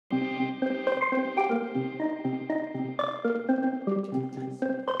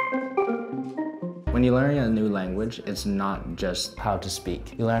When you learn a new language, it's not just how to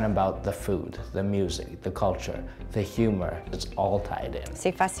speak. You learn about the food, the music, the culture, the humor. It's all tied in.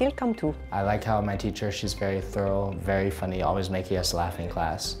 C'est facile comme tout. I like how my teacher, she's very thorough, very funny, always making us laugh in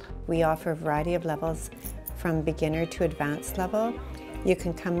class. We offer a variety of levels from beginner to advanced level. You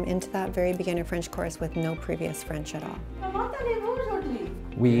can come into that very beginner French course with no previous French at all.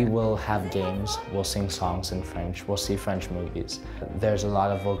 We will have games, we'll sing songs in French, we'll see French movies. There's a lot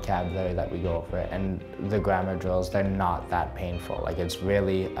of vocabulary that we go over, and the grammar drills, they're not that painful. Like, it's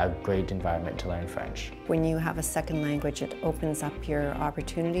really a great environment to learn French. When you have a second language, it opens up your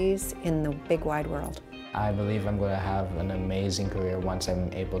opportunities in the big wide world. I believe I'm going to have an amazing career once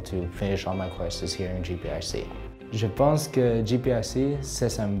I'm able to finish all my courses here in GPRC. Je pense que GPRC,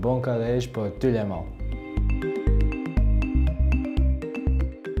 c'est un bon collège pour tout le monde.